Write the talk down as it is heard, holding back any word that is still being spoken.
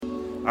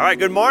All right,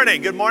 good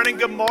morning, good morning,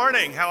 good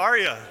morning. How are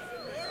you?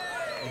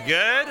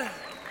 Good?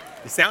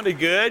 You sounded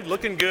good,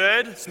 looking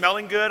good,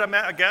 smelling good,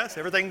 I guess.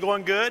 Everything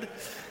going good?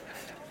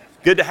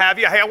 Good to have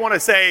you. Hey, I want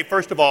to say,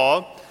 first of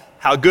all,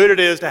 how good it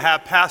is to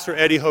have Pastor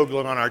Eddie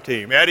Hoagland on our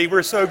team. Eddie,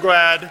 we're so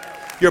glad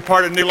you're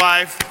part of New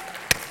Life.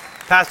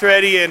 Pastor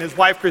Eddie and his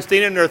wife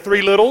Christina and their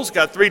three littles,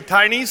 got three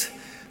tinies,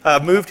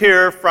 moved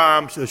here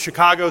from the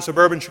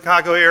suburban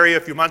Chicago area a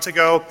few months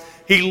ago.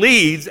 He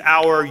leads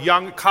our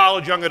young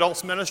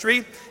adults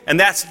ministry, and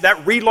that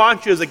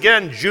relaunches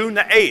again June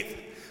the 8th.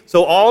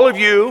 So all of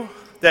you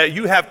that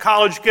you have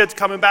college kids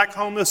coming back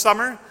home this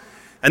summer,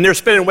 and they're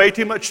spending way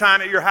too much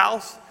time at your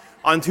house,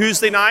 on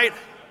Tuesday night,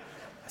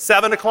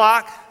 7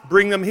 o'clock,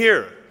 bring them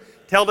here.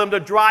 Tell them to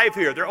drive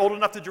here. They're old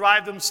enough to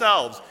drive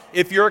themselves.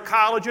 If you're a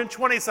college and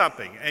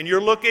 20-something, and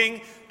you're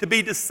looking to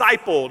be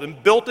discipled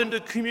and built into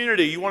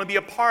community, you want to be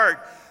a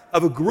part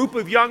of a group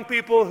of young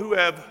people who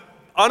have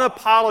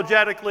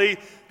unapologetically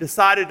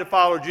decided to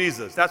follow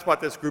Jesus. That's what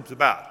this group's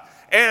about.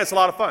 And it's a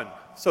lot of fun.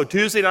 So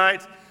Tuesday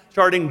night,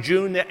 starting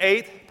June the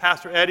 8th,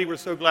 Pastor Eddie, we're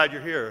so glad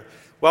you're here.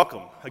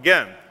 Welcome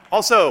again.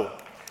 Also,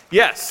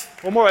 yes,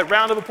 one more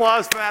round of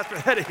applause for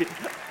Pastor Eddie.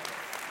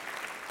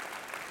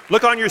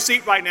 Look on your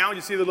seat right now, and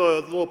you see the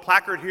little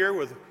placard here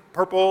with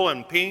purple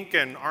and pink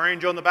and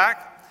orange on the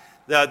back.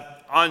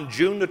 On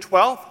June the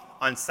 12th,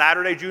 on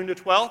Saturday, June the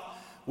 12th,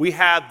 we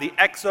have the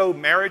EXO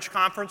Marriage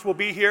Conference will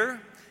be here.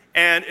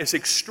 And it's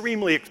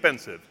extremely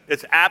expensive.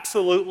 It's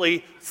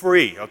absolutely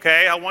free,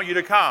 okay? I want you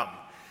to come,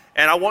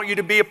 and I want you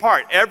to be a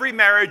part. Every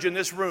marriage in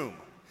this room,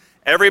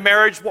 every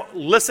marriage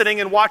listening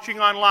and watching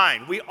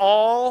online, we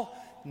all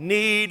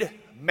need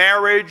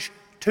marriage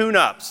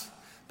tune-ups.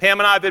 Pam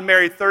and I have been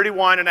married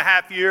 31 and a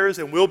half years,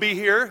 and we'll be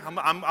here.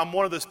 I'm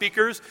one of the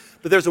speakers,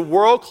 but there's a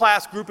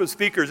world-class group of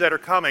speakers that are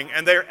coming,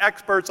 and they're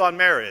experts on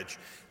marriage.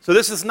 So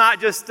this is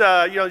not just,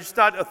 just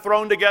not a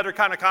thrown-together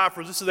kind of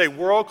conference. This is a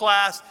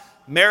world-class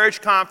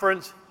marriage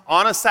conference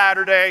on a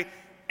Saturday,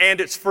 and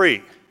it's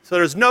free. So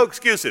there's no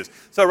excuses.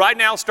 So right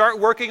now, start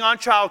working on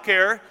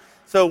childcare.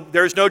 So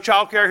there's no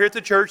childcare here at the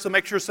church, so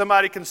make sure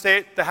somebody can stay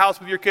at the house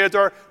with your kids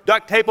or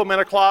duct tape them in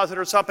a closet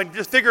or something.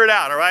 Just figure it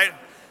out, all right?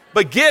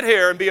 But get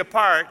here and be a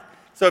part.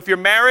 So if you're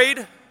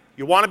married,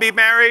 you want to be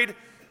married,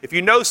 if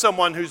you know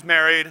someone who's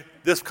married,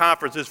 this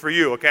conference is for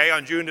you, okay,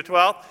 on June the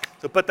 12th.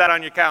 So put that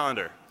on your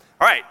calendar.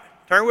 All right,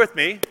 turn with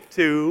me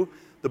to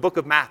the book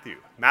of Matthew.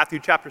 Matthew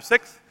chapter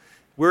 6.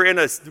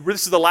 This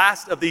is the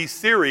last of these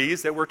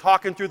series that we're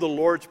talking through the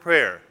Lord's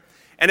Prayer.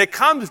 And it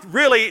comes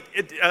really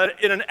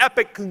in an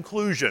epic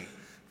conclusion.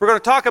 We're going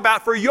to talk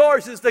about, for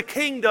yours is the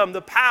kingdom,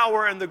 the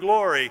power, and the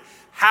glory,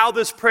 how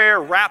this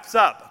prayer wraps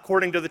up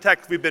according to the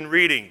text we've been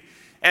reading.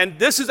 And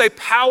this is a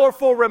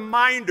powerful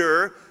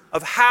reminder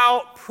of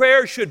how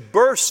prayer should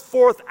burst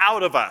forth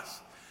out of us.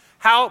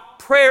 How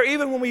prayer,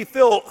 even when we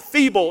feel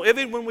feeble,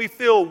 even when we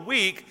feel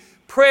weak,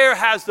 prayer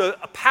has the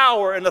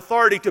power and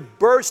authority to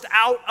burst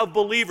out of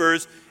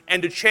believers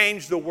and to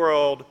change the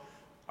world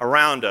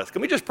around us.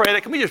 Can we just pray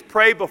that? Can we just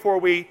pray before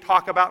we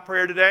talk about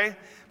prayer today?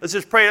 Let's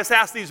just pray. Let's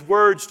ask these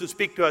words to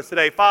speak to us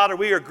today. Father,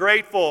 we are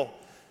grateful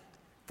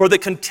for the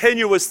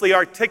continuously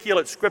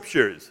articulate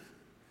scriptures.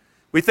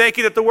 We thank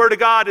you that the Word of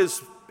God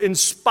is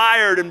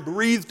inspired and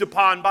breathed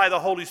upon by the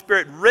Holy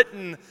Spirit,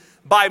 written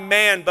by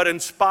man, but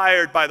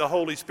inspired by the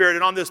Holy Spirit.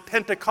 And on this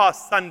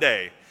Pentecost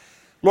Sunday,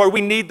 Lord,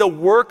 we need the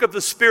work of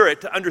the Spirit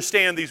to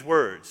understand these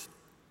words.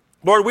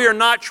 Lord, we are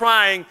not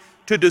trying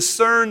to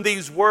discern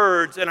these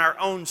words in our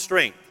own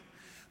strength,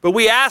 but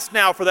we ask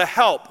now for the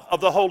help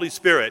of the Holy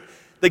Spirit,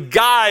 the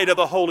guide of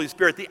the Holy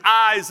Spirit, the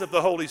eyes of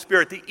the Holy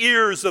Spirit, the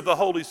ears of the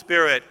Holy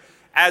Spirit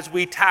as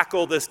we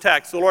tackle this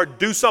text. So Lord,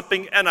 do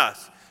something in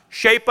us.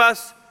 Shape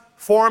us,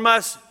 form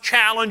us,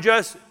 challenge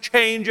us,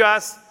 change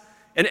us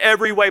in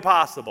every way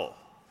possible.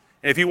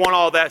 And if you want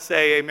all that,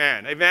 say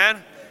amen.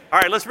 Amen? All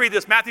right, let's read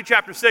this. Matthew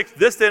chapter 6.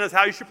 This then is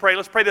how you should pray.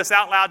 Let's pray this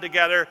out loud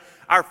together.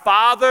 Our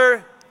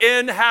Father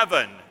in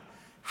heaven,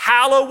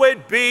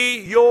 hallowed be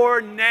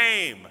your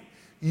name.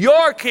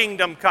 Your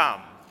kingdom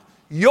come.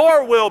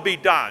 Your will be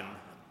done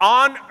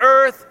on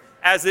earth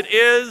as it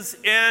is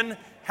in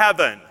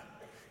heaven.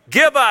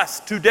 Give us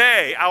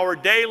today our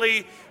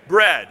daily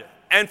bread,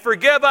 and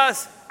forgive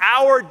us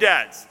our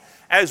debts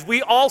as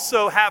we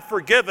also have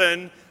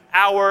forgiven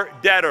our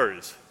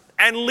debtors.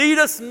 And lead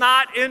us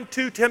not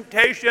into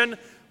temptation,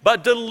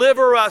 but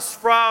deliver us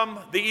from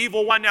the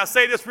evil one. Now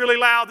say this really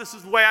loud. This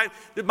is the way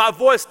my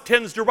voice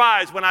tends to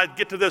rise when I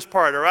get to this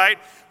part, all right?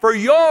 For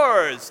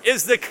yours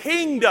is the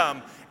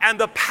kingdom and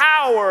the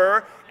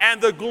power and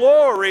the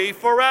glory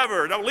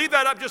forever. Now leave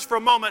that up just for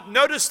a moment.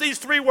 Notice these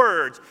three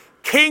words: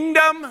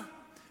 kingdom,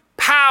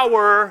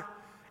 power,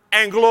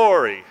 and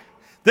glory.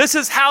 This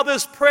is how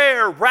this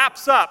prayer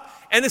wraps up.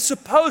 And it's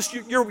supposed,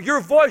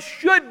 your voice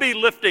should be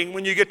lifting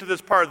when you get to this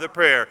part of the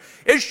prayer.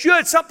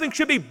 Something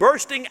should be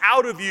bursting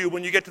out of you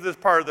when you get to this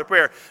part of the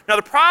prayer. Now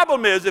the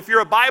problem is, if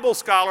you're a Bible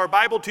scholar, a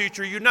Bible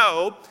teacher, you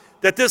know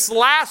that this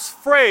last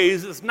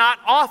phrase is not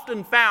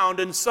often found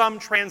in some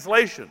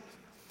translations.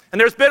 And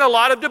there's been a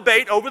lot of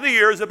debate over the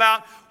years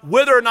about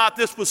whether or not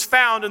this was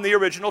found in the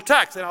original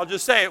text, and I'll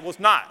just say it was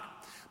not.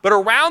 But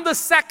around the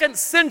 2nd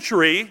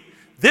century,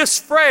 this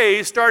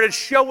phrase started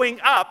showing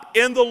up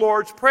in the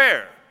Lord's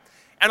Prayer.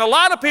 And a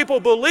lot of people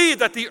believe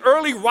that the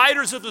early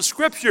writers of the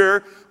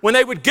Scripture, when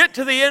they would get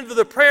to the end of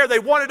the prayer, they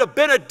wanted a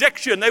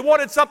benediction. They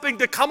wanted something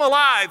to come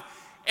alive.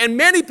 And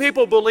many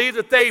people believe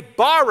that they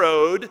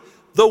borrowed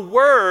the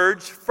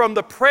words from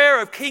the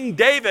prayer of King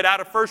David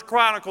out of 1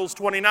 Chronicles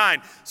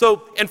 29.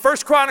 So in 1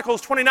 Chronicles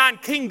 29,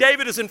 King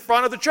David is in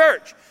front of the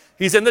church.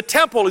 He's in the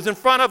temple. He's in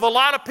front of a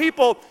lot of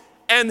people.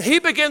 And he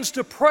begins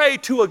to pray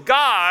to a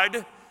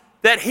God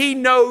that he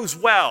knows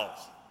well.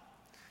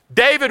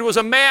 David was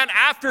a man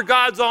after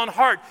God's own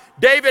heart.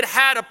 David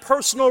had a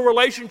personal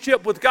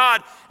relationship with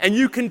God, and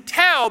you can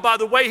tell by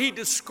the way he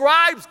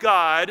describes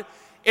God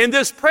in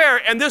this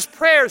prayer. And this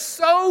prayer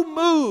so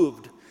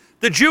moved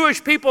the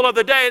Jewish people of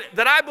the day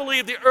that I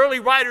believe the early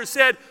writers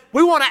said,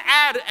 we want to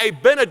add a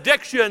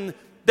benediction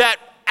that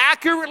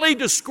accurately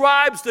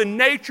describes the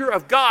nature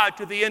of God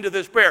to the end of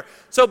this prayer.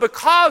 So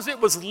because it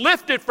was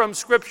lifted from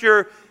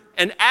Scripture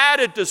and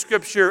added to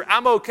Scripture,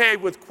 I'm okay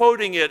with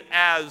quoting it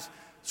as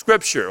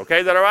Scripture, okay?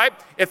 Is that all right?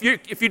 If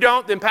you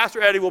don't, then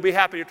Pastor Eddie will be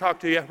happy to talk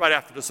to you right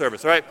after the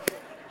service, all right?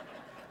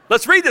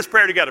 Let's read this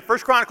prayer together. 1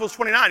 Chronicles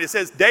 29, it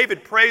says,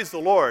 David praised the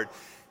Lord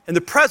in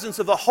the presence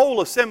of the whole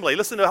assembly.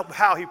 Listen to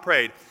how he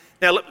prayed.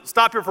 Now,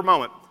 stop here for a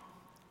moment.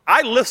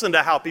 I listen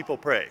to how people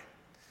pray.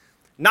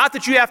 Not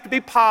that you have to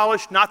be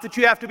polished, not that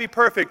you have to be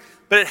perfect,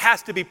 but it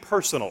has to be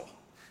personal.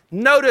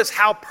 Notice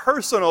how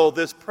personal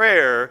this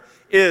prayer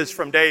is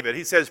from David.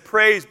 He says,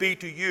 praise be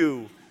to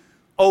you,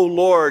 O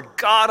Lord,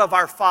 God of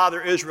our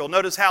father Israel.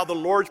 Notice how the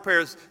Lord's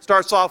Prayer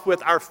starts off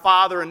with, our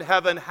Father in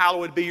heaven,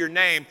 hallowed be your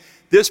name.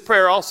 This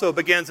prayer also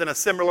begins in a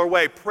similar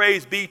way.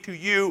 Praise be to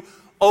you,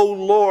 O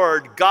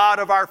Lord, God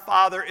of our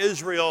father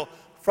Israel,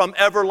 from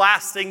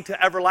everlasting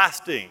to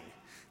everlasting.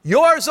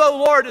 Yours,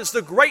 O Lord, is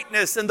the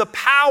greatness and the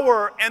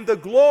power and the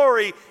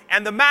glory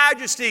and the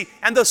majesty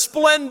and the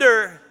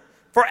splendor.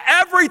 For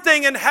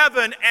everything in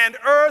heaven and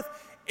earth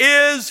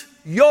is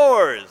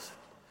yours.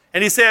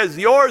 And he says,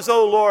 yours,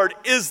 O Lord,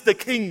 is the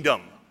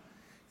kingdom.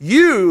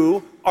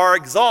 You are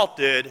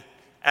exalted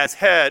as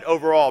head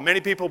over all.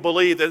 Many people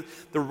believe that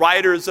the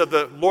writers of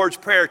the Lord's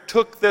Prayer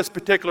took this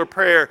particular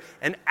prayer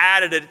and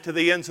added it to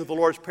the ends of the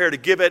Lord's Prayer to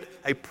give it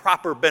a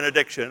proper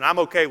benediction. And I'm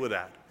okay with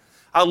that.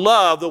 I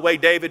love the way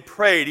David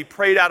prayed. He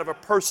prayed out of a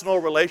personal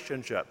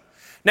relationship.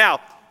 Now,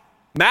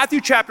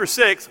 Matthew chapter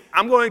 6,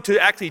 I'm going to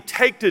actually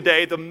take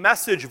today the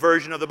Message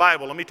version of the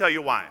Bible. Let me tell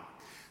you why.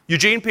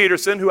 Eugene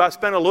Peterson, who I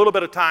spent a little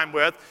bit of time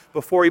with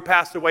before he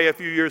passed away a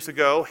few years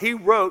ago, he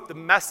wrote the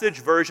Message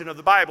version of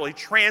the Bible. He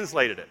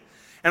translated it.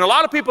 And a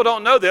lot of people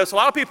don't know this. A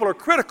lot of people are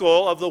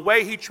critical of the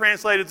way he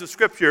translated the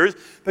Scriptures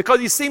because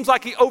he seems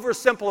like he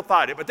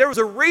oversimplified it. But there was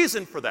a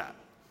reason for that.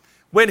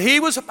 When he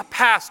was a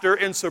pastor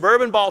in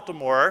suburban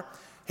Baltimore,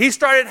 he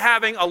started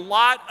having a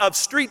lot of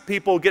street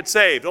people get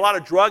saved, a lot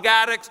of drug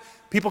addicts,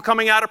 people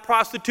coming out of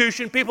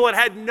prostitution, people that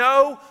had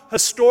no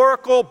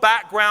historical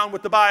background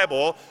with the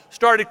Bible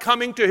started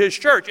coming to his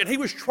church. And he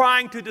was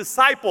trying to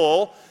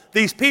disciple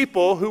these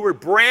people who were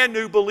brand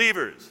new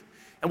believers.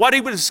 And what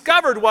he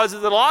discovered was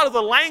that a lot of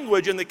the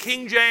language in the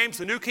King James,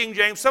 the New King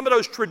James, some of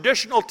those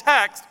traditional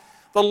texts,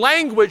 the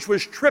language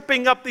was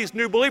tripping up these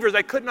new believers.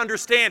 They couldn't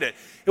understand it.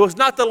 It was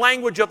not the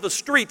language of the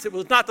streets. It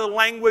was not the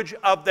language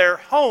of their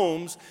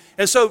homes.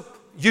 And so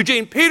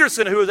Eugene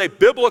Peterson, who is a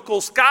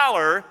biblical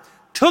scholar,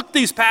 took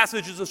these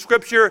passages of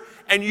Scripture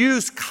and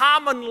used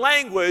common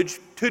language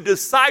to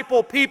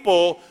disciple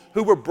people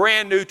who were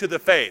brand new to the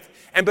faith.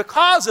 And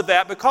because of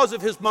that, because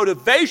of his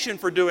motivation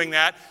for doing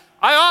that,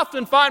 I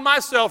often find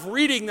myself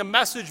reading the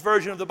Message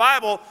version of the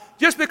Bible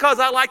just because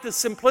I like the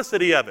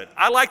simplicity of it.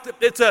 I like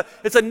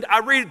that I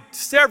read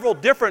several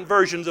different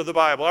versions of the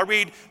Bible. I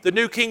read the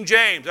New King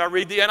James, I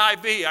read the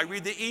NIV, I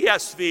read the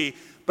ESV,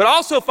 but I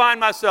also find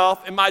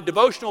myself in my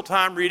devotional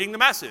time reading the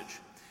Message.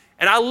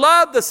 And I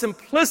love the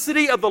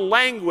simplicity of the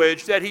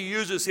language that he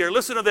uses here.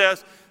 Listen to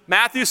this,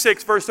 Matthew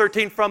 6, verse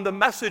 13, from the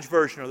Message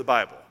version of the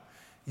Bible.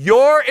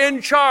 You're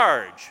in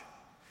charge.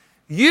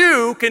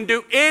 You can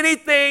do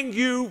anything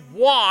you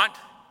want.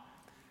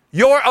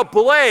 You're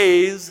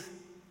ablaze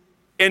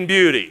in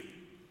beauty.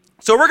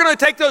 So we're going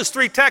to take those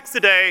three texts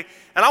today,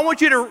 and I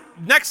want you to,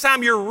 next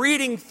time you're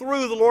reading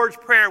through the Lord's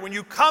Prayer, when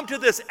you come to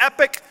this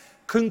epic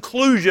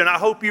conclusion, I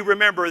hope you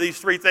remember these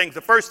three things.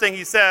 The first thing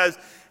he says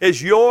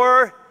is,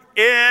 you're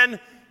in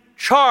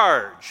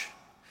charge.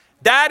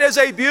 That is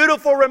a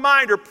beautiful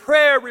reminder.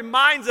 Prayer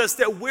reminds us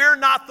that we're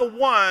not the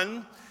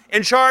one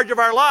in charge of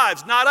our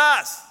lives, not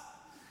us.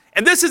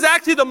 And this is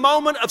actually the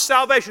moment of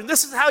salvation.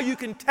 This is how you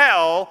can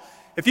tell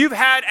if you've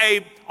had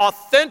an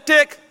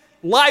authentic,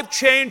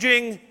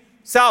 life-changing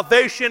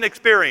salvation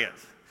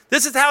experience.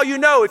 This is how you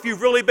know if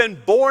you've really been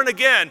born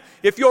again,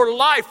 if your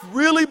life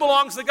really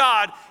belongs to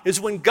God, is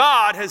when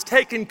God has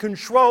taken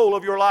control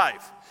of your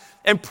life.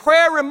 And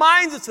prayer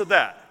reminds us of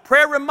that.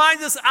 Prayer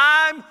reminds us,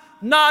 I'm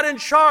not in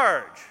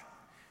charge.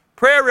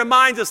 Prayer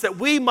reminds us that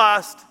we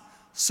must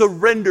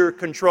surrender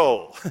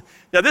control.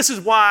 Now, this is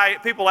why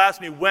people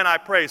ask me when I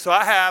pray. So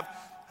I have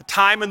a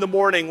time in the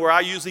morning where I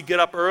usually get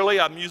up early.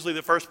 I'm usually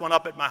the first one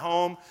up at my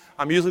home.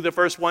 I'm usually the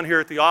first one here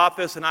at the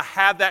office, and I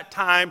have that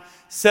time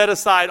set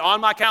aside on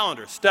my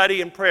calendar,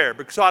 study and prayer,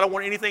 because I don't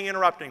want anything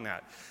interrupting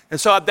that. And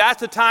so that's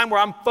the time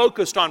where I'm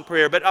focused on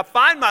prayer. But I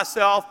find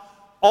myself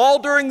all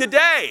during the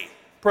day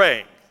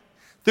praying.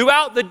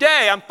 Throughout the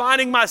day, I'm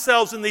finding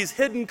myself in these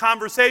hidden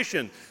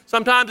conversations.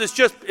 Sometimes it's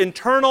just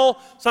internal,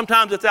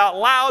 sometimes it's out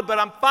loud, but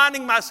I'm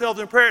finding myself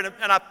in prayer.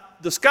 And I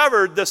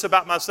discovered this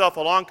about myself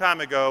a long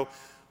time ago.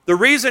 The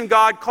reason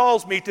God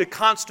calls me to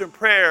constant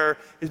prayer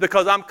is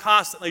because I'm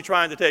constantly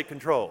trying to take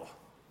control.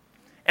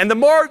 And the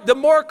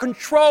more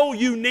control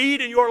you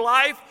need in your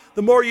life,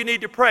 the more you need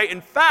to pray. In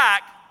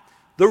fact,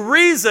 the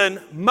reason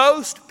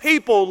most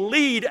people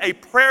lead a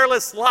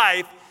prayerless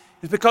life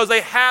is because they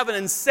have an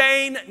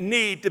insane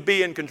need to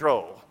be in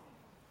control.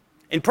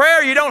 In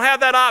prayer, you don't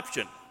have that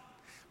option.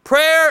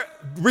 Prayer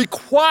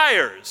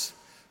requires,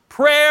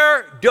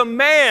 prayer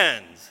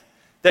demands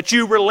that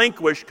you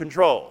relinquish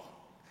control.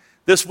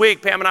 This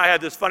week, Pam and I had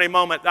this funny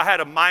moment. I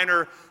had a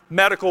minor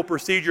medical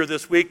procedure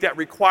this week that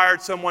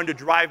required someone to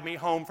drive me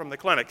home from the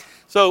clinic.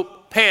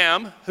 So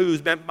Pam,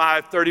 who's been my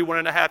 31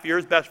 and a half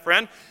years best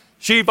friend,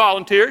 she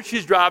volunteered,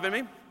 she's driving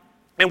me,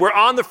 and we're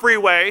on the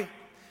freeway.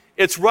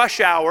 It's rush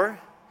hour.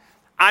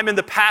 I'm in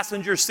the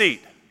passenger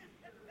seat.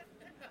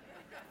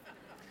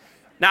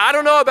 Now, I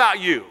don't know about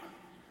you,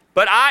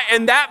 but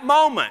in that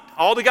moment,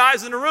 all the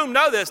guys in the room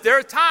know this, there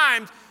are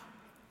times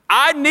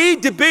I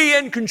need to be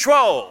in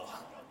control.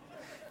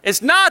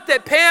 It's not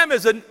that Pam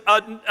is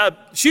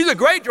she's a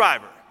great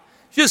driver.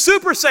 She's a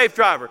super safe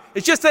driver.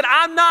 It's just that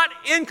I'm not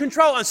in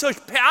control. And so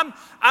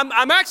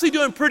I'm actually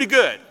doing pretty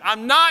good.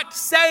 I'm not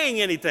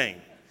saying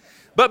anything.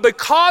 But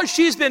because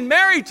she's been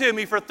married to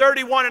me for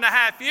 31 and a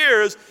half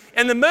years,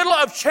 in the middle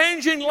of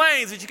changing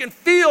lanes, and you can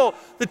feel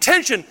the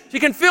tension, you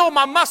can feel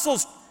my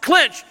muscles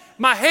clench.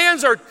 My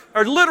hands are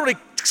literally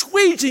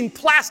squeezing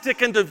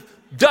plastic into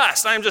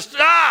dust. I'm just,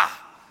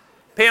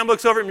 Pam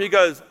looks over at me and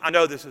goes, I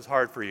know this is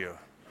hard for you.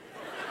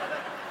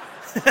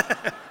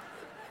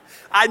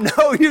 I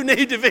know you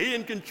need to be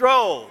in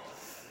control.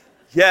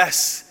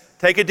 Yes,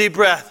 take a deep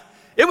breath.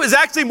 It was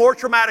actually more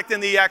traumatic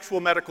than the actual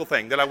medical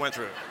thing that I went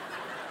through.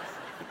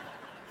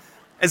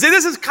 And see,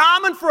 this is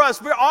common for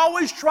us. We're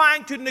always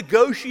trying to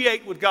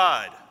negotiate with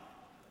God.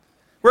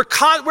 We're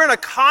in a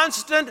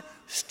constant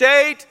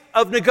state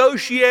of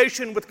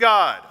negotiation with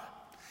God.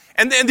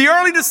 And the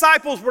early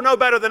disciples were no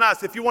better than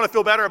us, if you want to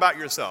feel better about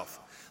yourself.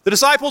 The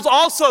disciples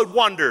also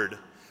wondered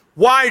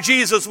why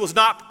Jesus was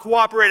not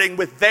cooperating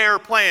with their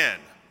plan.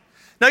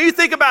 Now you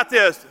think about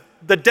this.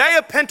 The day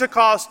of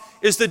Pentecost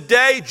is the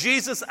day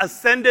Jesus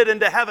ascended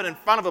into heaven in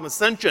front of them,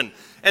 ascension.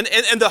 And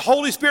the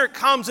Holy Spirit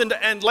comes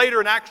and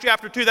later in Acts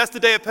chapter 2, that's the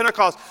day of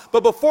Pentecost.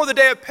 But before the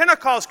day of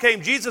Pentecost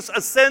came, Jesus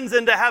ascends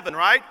into heaven,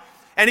 right?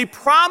 And he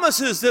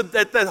promises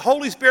that the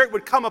Holy Spirit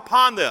would come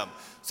upon them.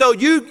 So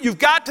you've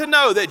got to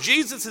know that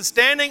Jesus is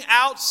standing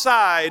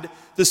outside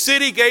the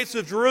city gates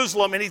of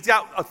Jerusalem, and he's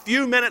got a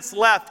few minutes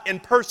left in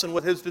person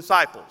with his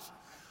disciples.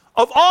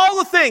 Of all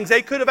the things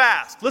they could have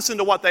asked, listen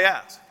to what they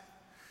asked.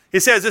 He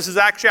says, this is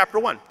Acts chapter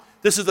 1.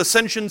 This is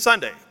Ascension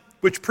Sunday,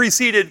 which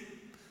preceded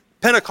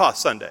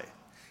Pentecost Sunday.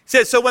 He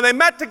says, so when they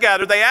met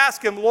together, they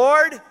asked him,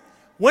 Lord,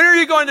 when are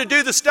you going to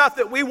do the stuff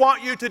that we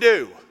want you to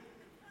do?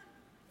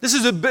 This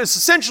is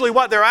essentially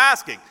what they're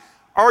asking.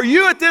 Are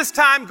you at this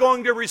time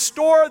going to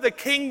restore the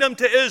kingdom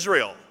to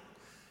Israel?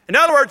 In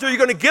other words, are you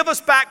going to give us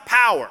back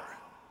power?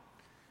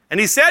 And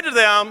he said to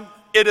them,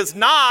 it is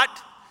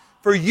not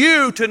for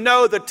you to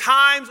know the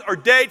times or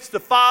dates the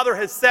Father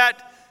has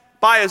set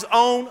by his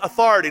own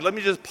authority. Let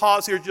me just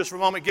pause here just for a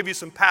moment, give you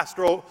some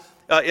pastoral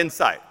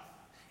insight.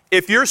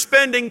 If you're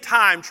spending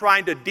time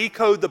trying to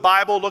decode the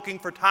Bible, looking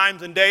for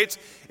times and dates,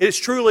 it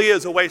truly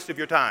is a waste of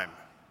your time.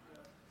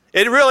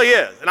 It really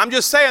is. And I'm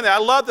just saying that.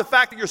 I love the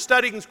fact that you're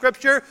studying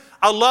Scripture.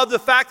 I love the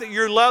fact that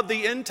you love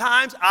the end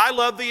times. I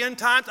love the end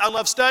times. I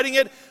love studying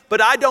it. But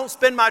I don't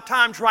spend my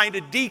time trying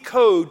to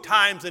decode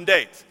times and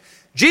dates.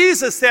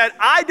 Jesus said,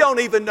 I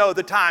don't even know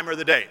the time or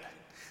the date.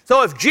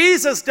 So if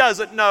Jesus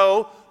doesn't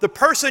know, the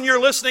person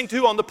you're listening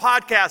to on the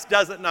podcast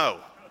doesn't know.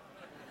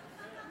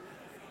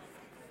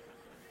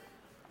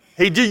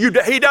 He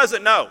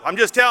doesn't know. I'm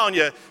just telling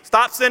you,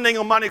 stop sending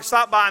them money,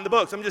 stop buying the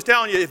books. I'm just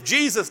telling you, if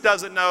Jesus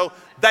doesn't know,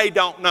 they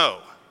don't know.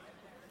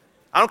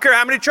 I don't care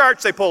how many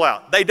charts they pull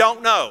out. They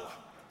don't know.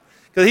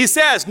 Because he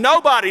says,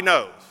 nobody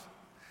knows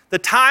the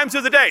times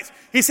or the dates.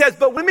 He says,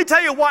 but let me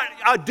tell you what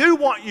I do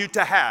want you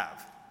to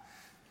have.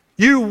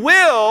 You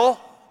will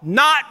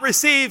not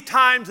receive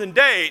times and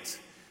dates,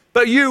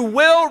 but you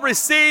will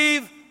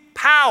receive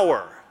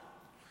power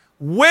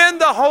when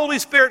the Holy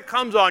Spirit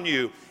comes on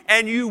you,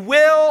 and you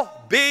will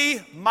be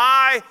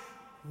my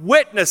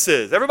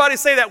witnesses. Everybody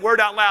say that word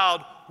out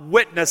loud,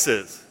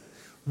 witnesses.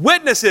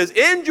 Witnesses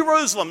in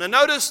Jerusalem. And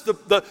notice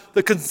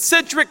the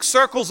concentric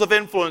circles of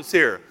influence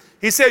here.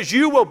 He says,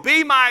 you will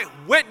be my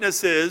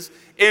witnesses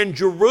in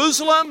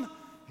Jerusalem,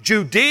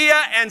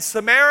 Judea, and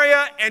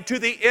Samaria, and to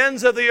the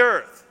ends of the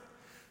earth.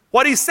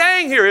 What he's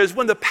saying here is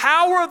when the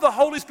power of the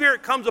Holy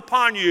Spirit comes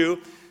upon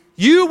you,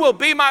 you will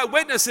be my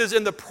witnesses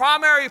in the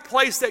primary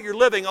place that you're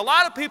living. A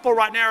lot of people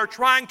right now are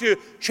trying to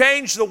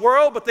change the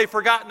world, but they've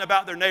forgotten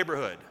about their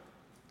neighborhood.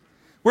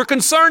 We're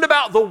concerned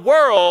about the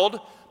world,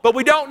 but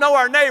we don't know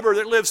our neighbor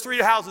that lives 3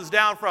 houses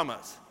down from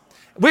us.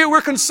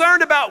 We're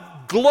concerned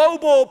about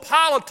global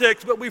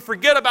politics, but we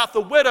forget about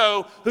the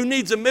widow who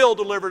needs a meal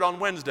delivered on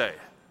Wednesday.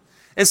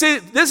 And see,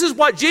 this is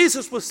what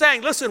Jesus was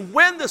saying. Listen,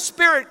 when the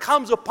Spirit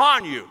comes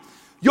upon you,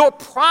 your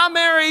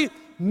primary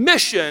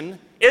mission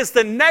is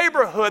the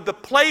neighborhood, the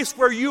place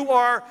where you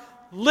are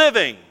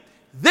living.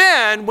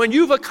 Then, when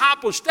you've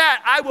accomplished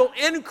that, I will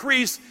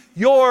increase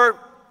your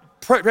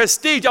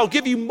prestige. I'll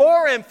give you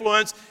more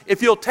influence.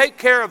 If you'll take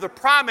care of the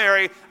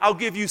primary, I'll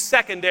give you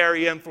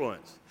secondary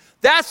influence.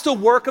 That's the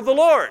work of the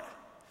Lord.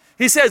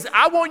 He says,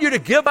 I want you to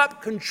give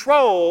up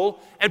control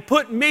and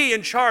put me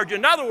in charge.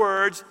 In other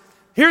words,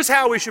 here's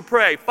how we should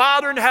pray.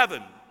 Father in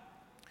heaven,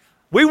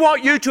 we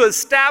want you to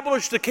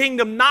establish the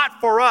kingdom not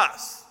for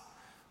us,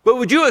 but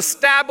would you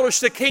establish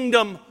the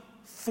kingdom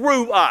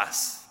through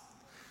us?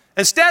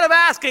 Instead of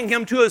asking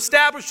him to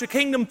establish the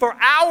kingdom for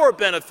our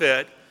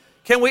benefit,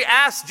 can we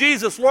ask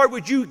Jesus, Lord,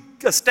 would you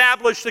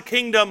establish the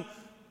kingdom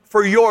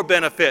for your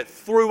benefit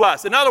through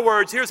us? In other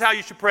words, here's how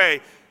you should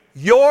pray.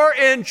 You're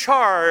in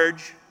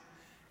charge,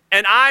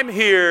 and I'm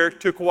here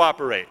to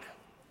cooperate.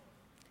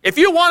 If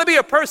you want to be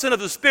a person of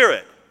the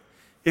Spirit,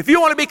 if you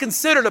want to be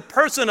considered a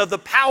person of the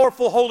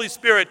powerful Holy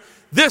Spirit,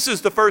 this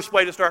is the first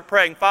way to start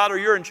praying. Father,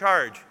 you're in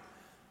charge.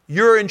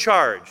 You're in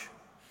charge.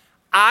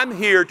 I'm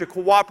here to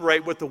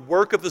cooperate with the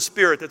work of the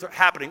Spirit that's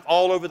happening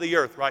all over the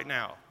earth right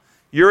now.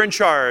 You're in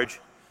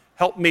charge.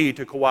 Help me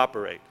to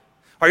cooperate.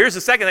 All right, here's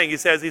the second thing he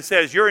says. He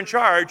says, you're in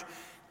charge.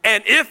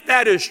 And if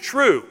that is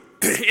true,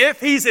 if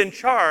he's in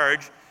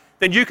charge,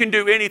 then you can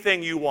do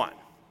anything you want.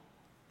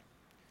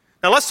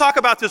 Now let's talk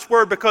about this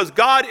word because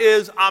God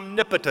is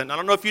omnipotent. I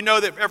don't know if you know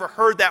that you've ever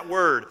heard that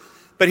word,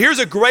 but here's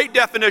a great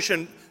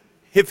definition.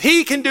 If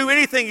he can do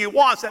anything he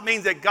wants, that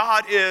means that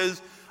God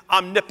is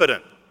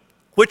omnipotent,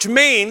 which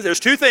means there's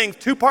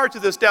two parts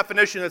of this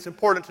definition that's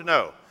important to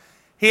know.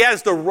 He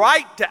has the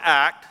right to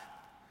act,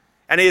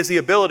 and he has the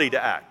ability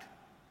to act.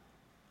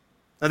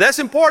 Now that's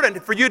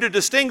important for you to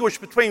distinguish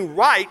between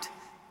right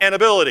and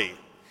ability.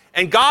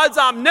 And God's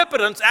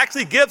omnipotence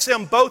actually gives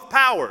him both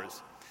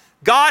powers.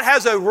 God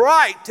has a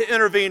right to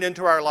intervene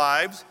into our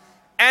lives,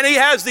 and he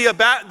has the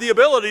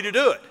ability to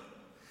do it.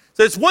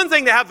 So it's one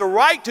thing to have the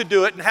right to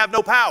do it and have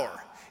no power.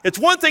 It's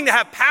one thing to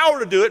have power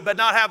to do it but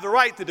not have the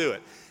right to do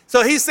it.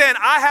 So he's saying,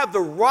 I have the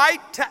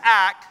right to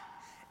act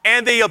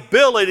and the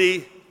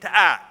ability to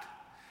act.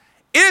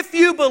 If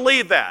you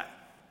believe that,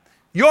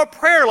 your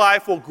prayer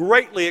life will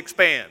greatly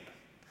expand.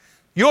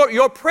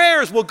 Your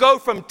prayers will go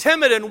from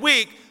timid and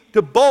weak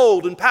to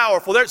bold and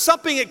powerful. There's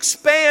something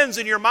expands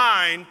in your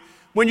mind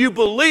when you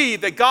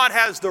believe that God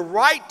has the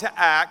right to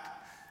act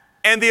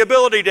and the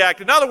ability to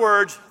act. In other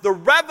words, the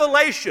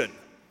revelation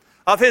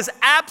of his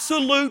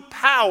absolute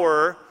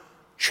power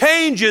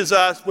changes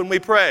us when we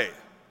pray.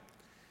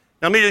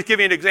 Now, let me just give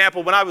you an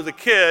example. When I was a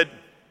kid,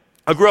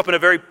 I grew up in a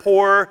very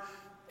poor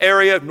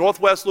area of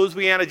northwest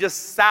Louisiana,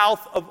 just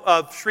south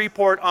of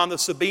Shreveport on the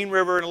Sabine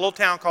River in a little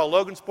town called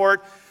Logansport.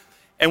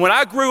 And when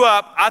I grew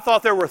up, I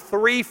thought there were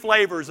 3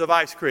 flavors of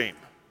ice cream.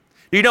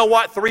 Do you know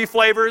what 3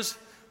 flavors?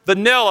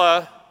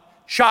 Vanilla,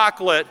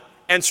 chocolate,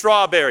 and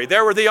strawberry.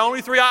 There were the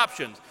only 3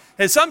 options.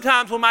 And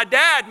sometimes when my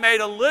dad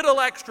made a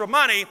little extra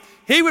money,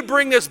 he would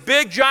bring this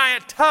big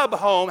giant tub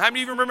home. How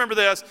many of you remember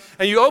this?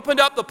 And you opened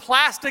up the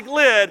plastic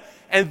lid,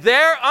 and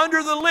there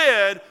under the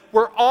lid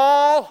were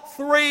all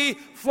 3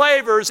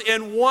 flavors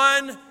in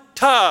one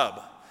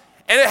tub.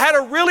 And it had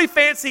a really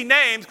fancy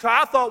name, because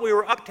I thought we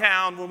were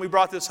uptown when we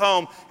brought this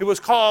home. It was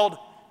called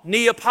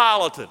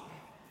Neapolitan.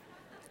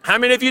 How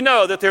many of you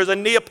know that there's a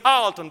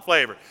Neapolitan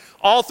flavor?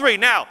 All 3.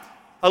 Now,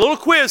 a little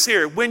quiz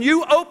here. When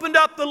you opened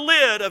up the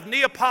lid of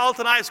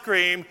Neapolitan ice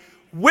cream,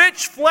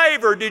 which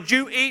flavor did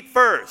you eat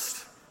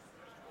first?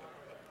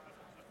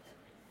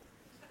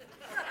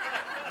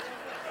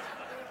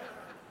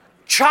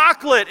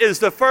 Chocolate is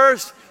the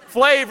first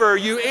flavor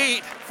you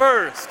eat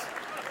first.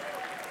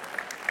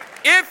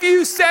 If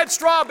you said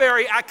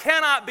strawberry, I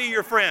cannot be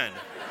your friend.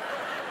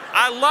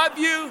 I love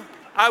you.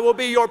 I will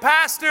be your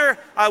pastor.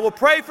 I will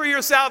pray for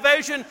your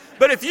salvation.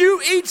 But if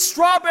you eat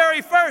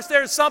strawberry first,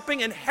 there's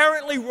something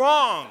inherently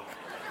wrong.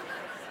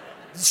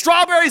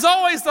 Strawberry's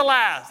always the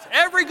last.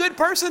 Every good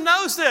person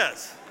knows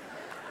this.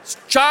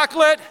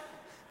 Chocolate,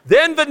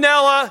 then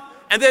vanilla,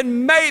 and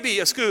then maybe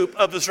a scoop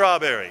of the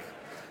strawberry.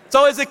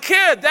 So as a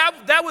kid,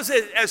 that was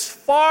as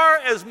far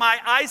as my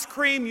ice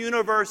cream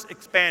universe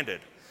expanded.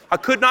 I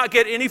could not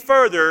get any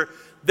further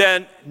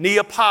than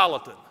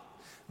Neapolitan.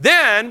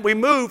 Then we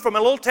moved from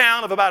a little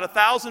town of about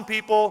 1,000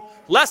 people,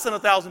 less than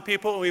 1,000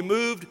 people, and we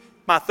moved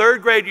my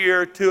 3rd grade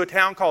year to a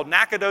town called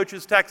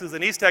Nacogdoches, Texas,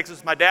 in East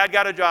Texas. My dad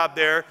got a job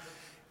there,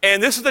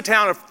 and this is a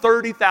town of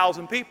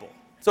 30,000 people.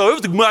 So it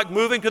was like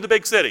moving to the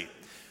big city.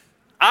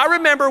 I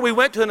remember we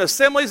went to an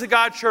Assemblies of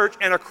God church,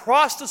 and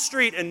across the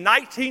street in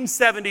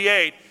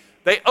 1978,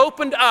 they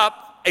opened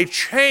up a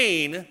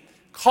chain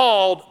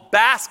called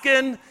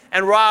Baskin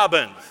and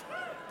Robbins.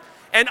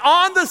 And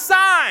on the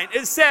sign,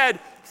 it said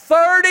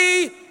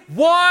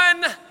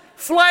 31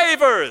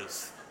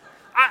 flavors.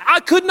 I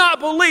could not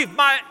believe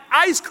my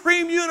ice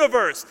cream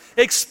universe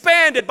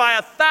expanded by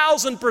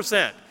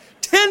 1,000%,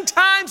 10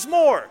 times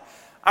more.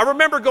 I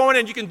remember going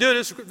in, you can do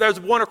this, there's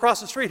one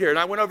across the street here, and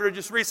I went over there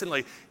just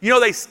recently. You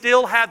know, they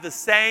still have the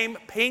same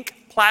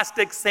pink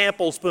plastic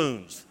sample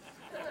spoons.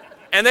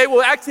 And they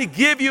will actually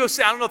give you, I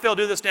don't know if they'll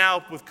do this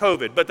now with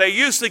COVID, but they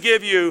used to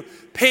give you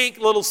pink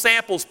little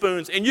sample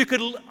spoons, and you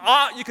could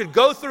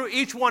go through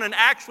each one and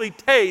actually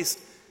taste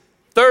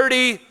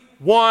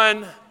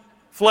 31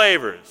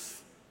 flavors.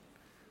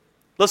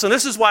 Listen,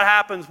 this is what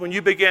happens when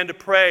you begin to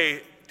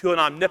pray to an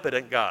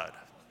omnipotent God.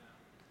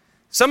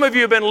 Some of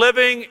you have been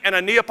living in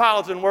a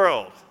Neapolitan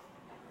world.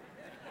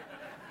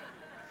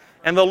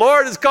 And the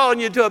Lord is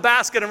calling you to a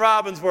Baskin and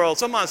Robbins world.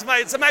 Somebody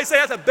say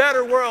that's a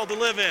better world to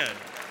live in.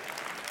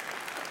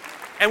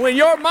 And when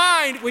you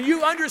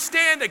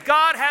understand that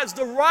God has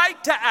the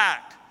right to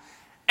act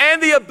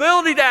and the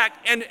ability to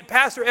act, and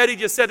Pastor Eddie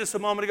just said this a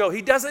moment ago,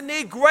 he doesn't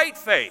need great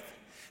faith.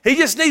 He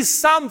just needs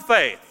some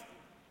faith.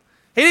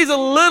 He needs a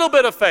little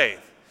bit of faith.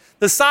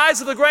 The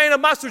size of the grain of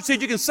mustard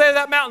seed, you can say to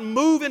that mountain,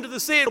 move into the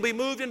sea, it'll be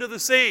moved into the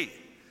sea.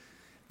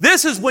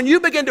 This is when you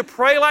begin to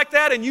pray like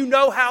that and you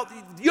know how,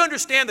 you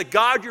understand the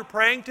God you're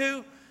praying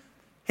to,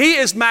 He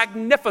is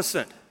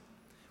magnificent,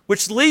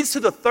 which leads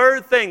to the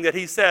third thing that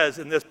He says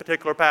in this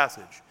particular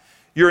passage.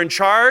 You're in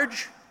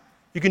charge,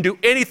 you can do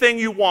anything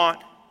you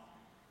want,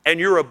 and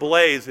you're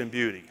ablaze in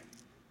beauty.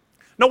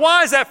 Now,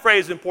 why is that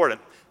phrase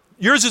important?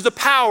 Yours is the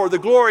power, the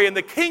glory, and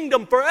the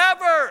kingdom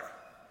forever.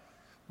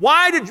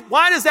 Why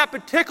does that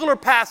particular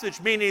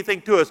passage mean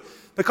anything to us?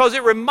 Because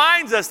it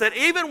reminds us that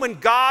even when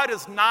God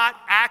is not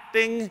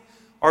acting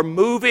or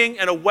moving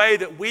in a way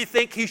that we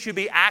think He should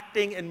be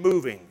acting and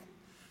moving,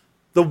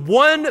 the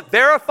one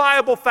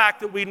verifiable fact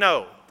that we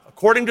know,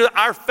 according to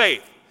our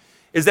faith,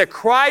 is that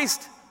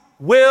Christ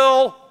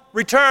will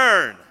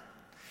return.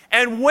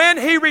 And when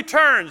He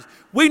returns,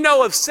 we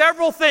know of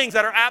several things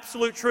that are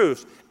absolute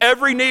truths.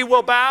 Every knee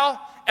will bow,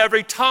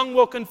 every tongue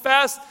will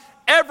confess,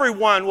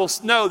 everyone will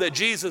know that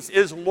Jesus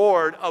is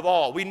Lord of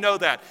all. We know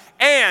that.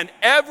 And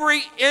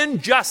every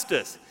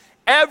injustice,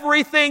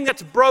 everything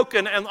that's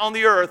broken on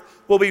the earth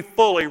will be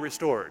fully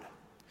restored.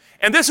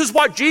 And this is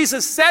what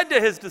Jesus said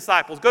to His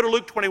disciples. Go to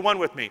Luke 21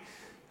 with me.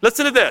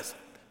 Listen to this.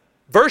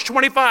 Verse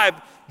 25,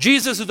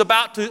 Jesus is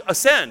about to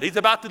ascend. He's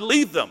about to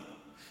leave them.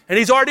 And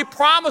He's already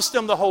promised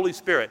them the Holy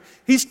Spirit.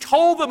 He's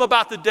told them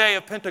about the day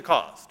of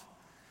Pentecost.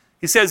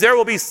 He says, there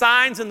will be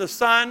signs in the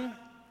sun,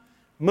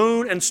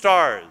 moon, and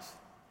stars.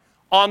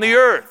 On the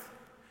earth,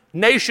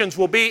 nations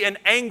will be in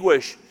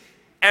anguish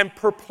and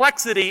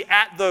perplexity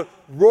at the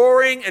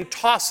roaring and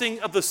tossing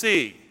of the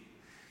sea.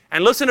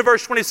 And listen to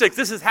verse 26.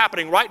 This is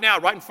happening right now,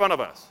 right in front of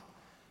us.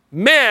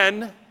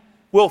 Men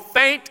will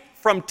faint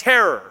from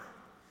terror,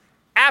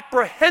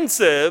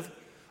 apprehensive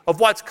of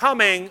what's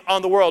coming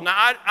on the world.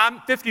 Now,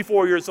 I'm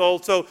 54 years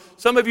old, so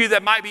some of you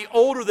that might be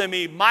older than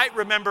me might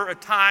remember a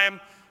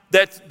time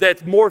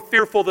that's more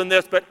fearful than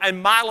this, but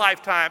in my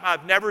lifetime,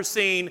 I've never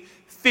seen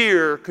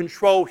fear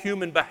control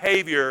human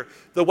behavior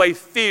the way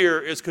fear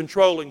is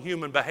controlling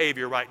human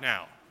behavior right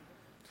now.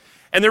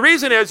 And the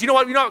reason is, you know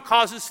what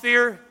causes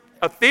fear?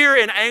 Fear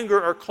and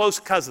anger are close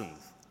cousins.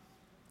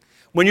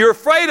 When you're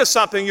afraid of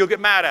something, you'll get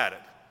mad at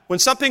it. When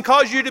something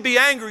causes you to be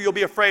angry, you'll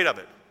be afraid of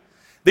it.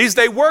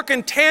 They work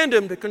in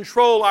tandem to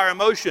control our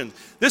emotions.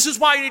 This is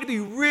why you need to be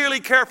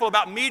really careful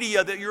about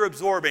media that you're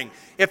absorbing.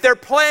 If they're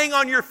playing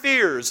on your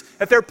fears,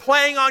 if they're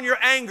playing on your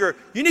anger,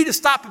 you need to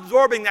stop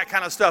absorbing that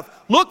kind of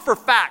stuff. Look for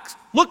facts,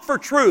 look for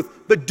truth,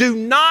 but do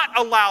not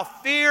allow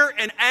fear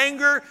and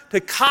anger to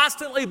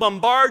constantly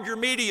bombard your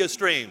media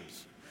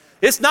streams.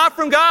 It's not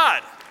from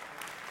God,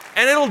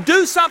 and it'll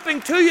do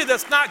something to you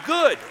that's not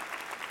good.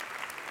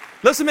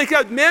 Listen,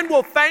 because men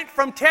will faint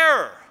from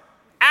terror,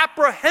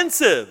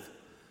 apprehensive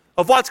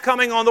of what's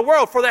coming on the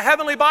world, for the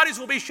heavenly bodies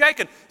will be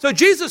shaken. So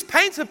Jesus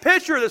paints a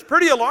picture that's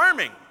pretty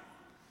alarming.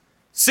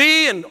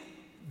 Sea and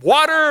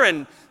water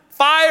and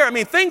fire,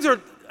 things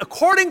are,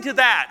 according to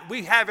that,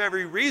 we have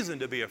every reason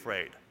to be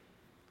afraid.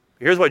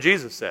 Here's what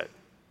Jesus said.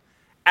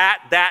 At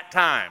that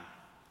time,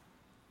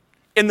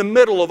 in the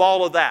middle of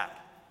all of that,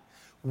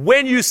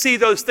 when you see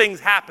those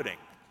things happening,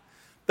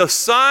 the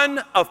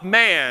Son of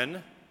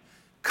Man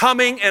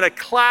coming in a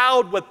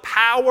cloud with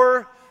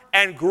power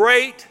and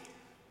great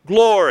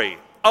glory.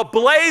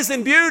 Ablaze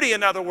in beauty,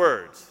 in other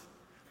words.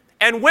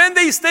 And when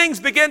these things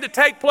begin to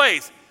take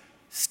place,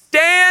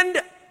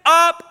 stand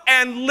up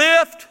and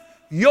lift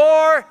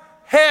your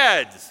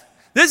heads.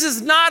 This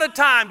is not a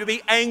time to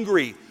be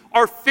angry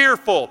or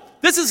fearful.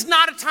 This is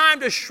not a time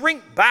to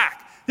shrink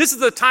back. This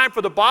is a time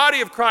for the body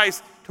of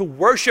Christ to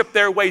worship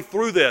their way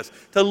through this,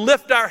 to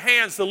lift our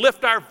hands, to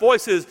lift our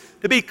voices,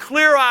 to be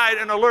clear-eyed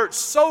and alert,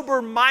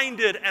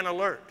 sober-minded and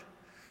alert.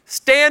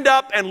 Stand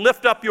up and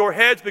lift up your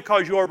heads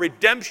because your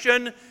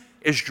redemption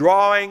is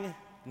drawing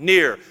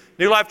near.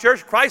 New Life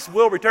Church, Christ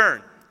will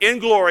return. in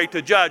glory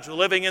to judge the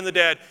living and the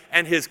dead,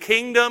 and his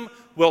kingdom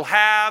will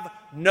have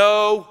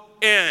no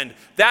end.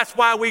 That's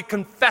why we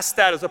confess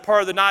that as a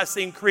part of the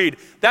Nicene Creed.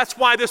 That's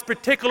why this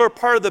particular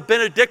part of the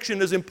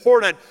benediction is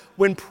important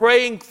when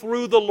praying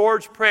through the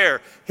Lord's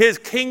Prayer. His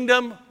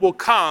kingdom will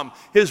come.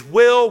 His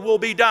will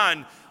be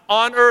done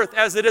on earth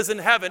as it is in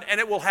heaven, and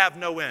it will have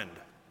no end.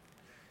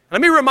 Let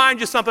me remind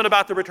you something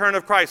about the return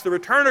of Christ. The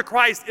return of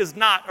Christ is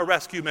not a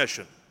rescue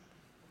mission.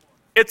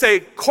 It's a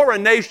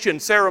coronation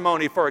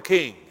ceremony for a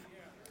king.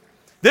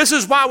 This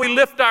is why we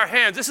lift our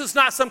hands. This is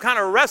not some kind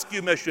of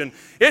rescue mission.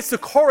 It's the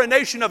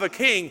coronation of a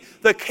king.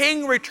 The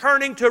king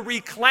returning to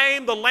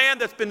reclaim the land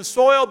that's been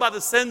soiled by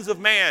the sins of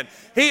man.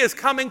 He is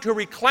coming to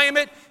reclaim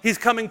it. He's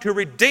coming to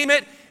redeem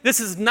it. This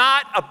is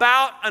not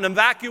about an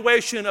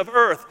evacuation of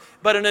earth,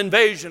 but an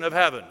invasion of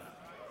heaven.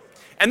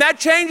 And that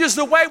changes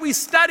the way we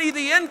study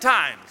the end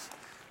times.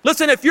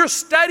 Listen, if you're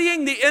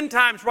studying the end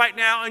times right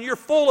now and you're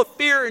full of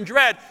fear and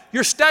dread,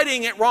 you're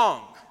studying it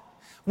wrong.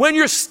 When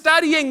you're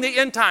studying the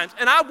end times,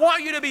 and I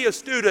want you to be a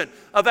student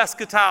of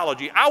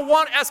eschatology. I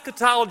want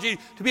eschatology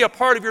to be a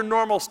part of your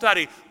normal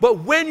study. But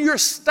when you're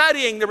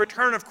studying the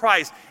return of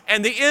Christ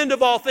and the end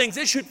of all things,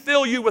 it should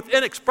fill you with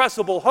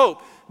inexpressible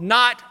hope,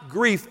 not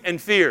grief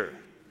and fear.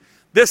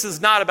 This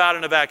is not about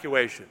an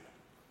evacuation.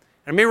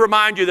 And let me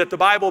remind you that the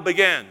Bible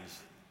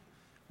begins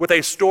with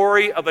a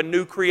story of a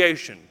new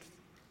creation.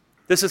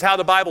 This is how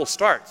the Bible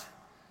starts.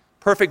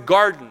 Perfect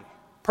garden,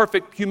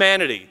 perfect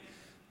humanity.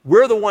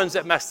 We're the ones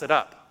that messed it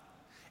up.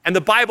 And the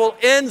Bible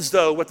ends,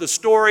 though, with the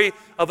story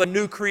of a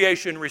new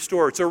creation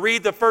restored. So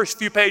read the first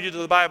few pages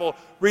of the Bible,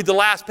 read the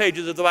last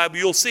pages of the Bible.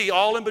 You'll see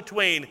all in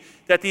between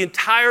that the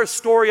entire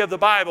story of the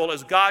Bible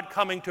is God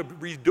coming to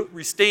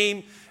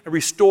redeem and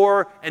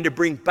restore and to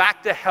bring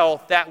back to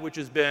health that which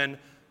has been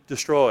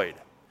destroyed.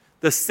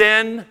 The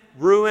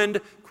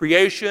sin-ruined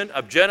creation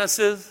of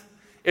Genesis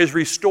is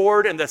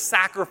restored in the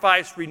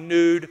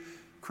sacrifice-renewed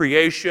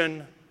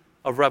creation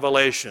of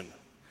Revelation.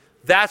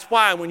 That's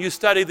why when you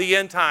study the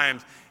end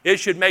times, it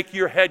should make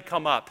your head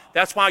come up.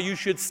 That's why you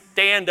should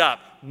stand up,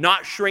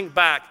 not shrink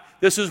back.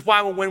 This is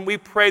why when we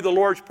pray the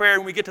Lord's Prayer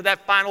and we get to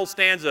that final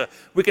stanza,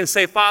 we can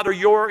say, Father,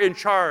 you're in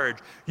charge.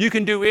 You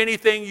can do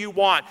anything you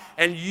want,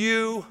 and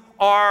you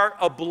are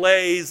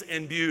ablaze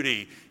in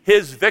beauty.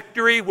 His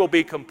victory will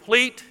be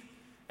complete,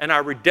 and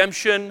our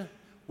redemption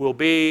will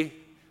be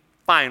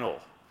final.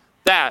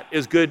 That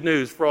is good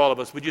news for all of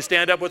us. Would you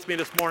stand up with me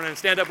this morning and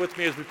stand up with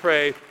me as we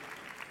pray?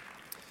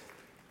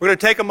 We're going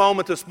to take a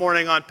moment this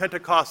morning on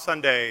Pentecost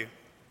Sunday.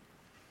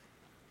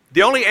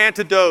 The only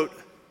antidote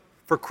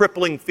for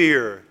crippling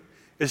fear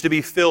is to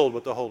be filled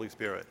with the Holy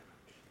Spirit.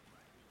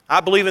 I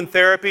believe in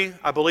therapy.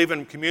 I believe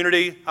in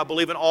community. I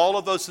believe in all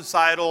of those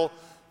societal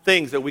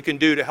things that we can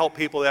do to help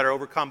people that are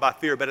overcome by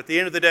fear. But at the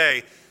end of the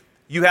day,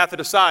 you have to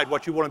decide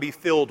what you want to be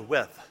filled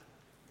with.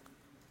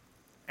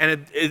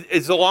 And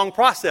it's a long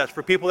process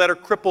for people that are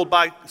crippled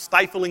by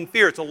stifling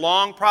fear. It's a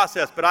long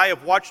process, but I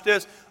have watched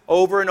this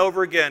over and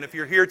over again. If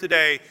you're here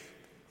today,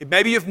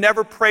 maybe you've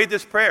never prayed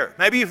this prayer.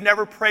 Maybe you've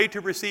never prayed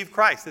to receive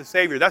Christ as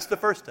Savior. That's the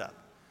first step.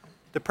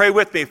 To pray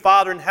with me,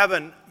 Father in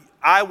heaven,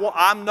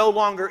 I'm no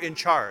longer in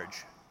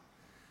charge.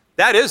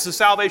 That is the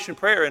salvation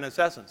prayer in its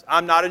essence.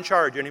 I'm not in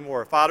charge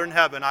anymore. Father in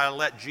heaven, I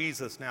let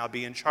Jesus now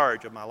be in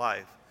charge of my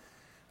life.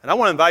 And I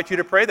want to invite you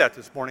to pray that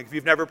this morning. If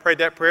you've never prayed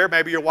that prayer,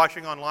 maybe you're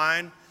watching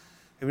online.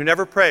 If you've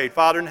never prayed,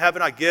 Father in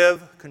heaven, I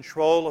give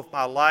control of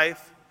my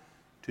life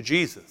to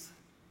Jesus.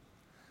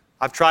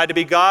 I've tried to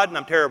be God and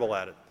I'm terrible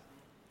at it.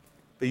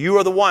 But you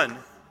are the one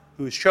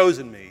who has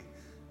chosen me,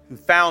 who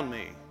found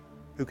me,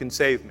 who can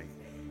save me.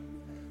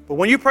 But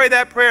when you pray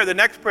that prayer, the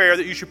next prayer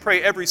that you should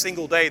pray every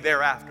single day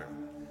thereafter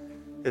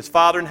is,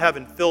 Father in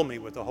heaven, fill me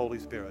with the Holy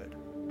Spirit.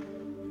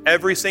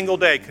 Every single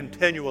day,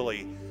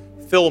 continually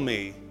fill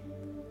me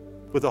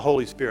with the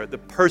Holy Spirit. The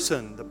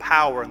person, the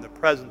power, and the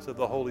presence of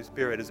the Holy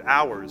Spirit is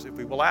ours if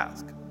we will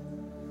ask.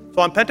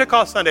 So on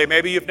Pentecost Sunday,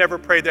 maybe you've never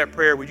prayed that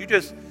prayer. Would you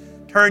just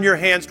turn your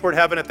hands toward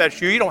heaven if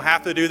that's you? You don't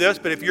have to do this,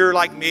 but if you're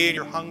like me and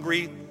you're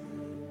hungry,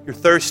 you're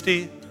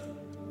thirsty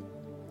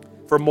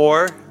for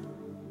more,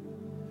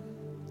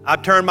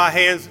 I've turned my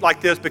hands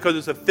like this because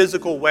it's a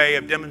physical way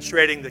of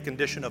demonstrating the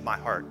condition of my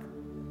heart.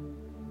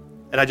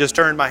 And I just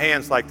turned my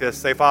hands like this,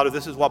 say, Father,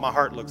 this is what my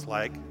heart looks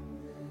like.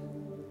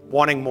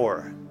 Wanting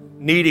more,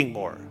 needing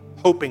more,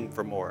 hoping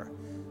for more,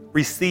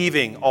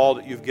 receiving all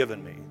that you've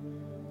given me.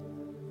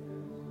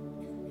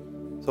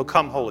 So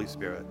come, Holy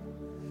Spirit.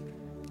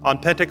 On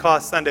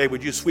Pentecost Sunday,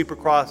 would you sweep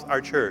across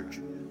our church?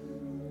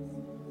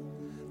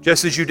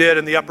 Just as you did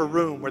in the upper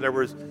room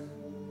where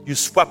you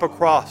swept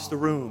across the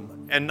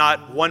room and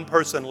not one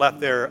person left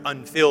there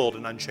unfilled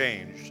and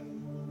unchanged.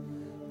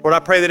 Lord, I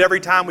pray that every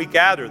time we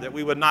gather that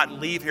we would not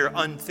leave here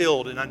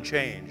unfilled and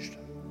unchanged.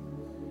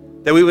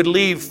 That we would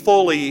leave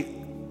fully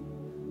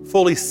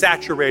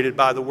saturated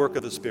by the work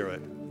of the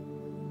Spirit.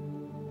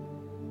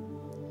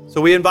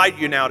 So we invite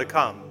you now to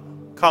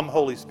come. Come,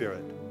 Holy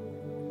Spirit.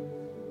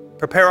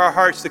 Prepare our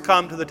hearts to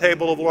come to the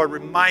table of the Lord.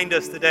 Remind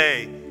us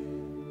today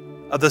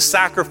of the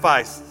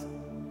sacrifice.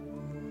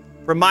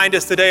 Remind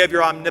us today of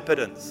your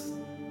omnipotence.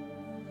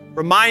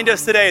 Remind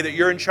us today that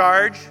you're in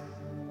charge.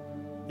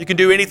 You can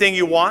do anything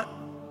you want,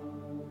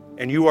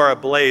 and you are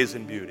ablaze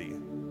in beauty.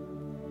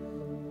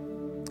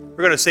 We're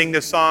going to sing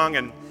this song,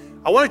 and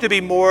I want it to be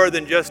more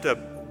than just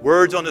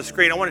words on the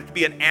screen. I want it to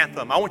be an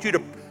anthem. I want you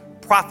to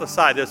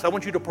prophesy this. I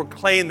want you to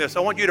proclaim this.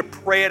 I want you to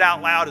pray it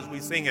out loud as we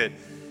sing it.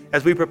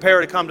 As we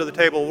prepare to come to the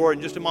table, Lord,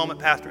 in just a moment,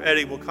 Pastor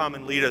Eddie will come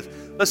and lead us.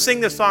 Let's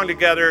sing this song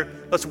together.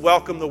 Let's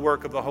welcome the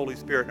work of the Holy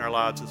Spirit in our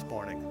lives this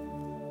morning.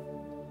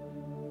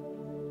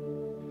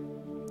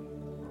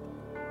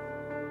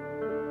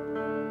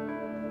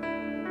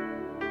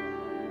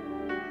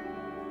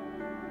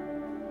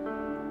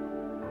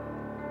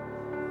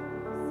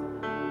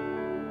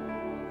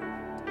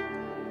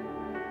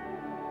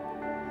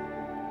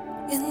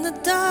 In the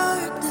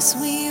darkness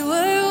we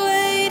were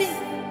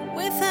waiting,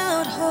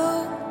 without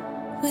hope,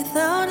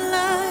 without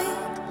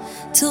light,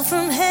 till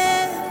from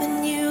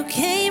heaven you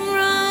came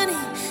running.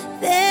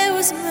 There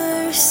was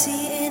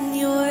mercy in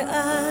your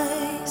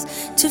eyes,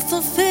 to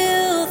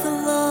fulfill the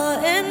law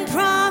and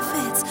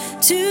prophets.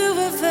 To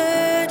a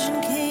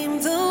virgin came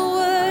the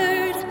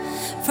word,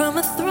 from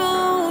a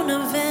throne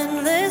of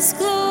endless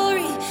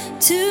glory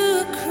to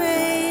a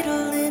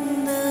cradle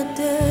in the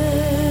dirt.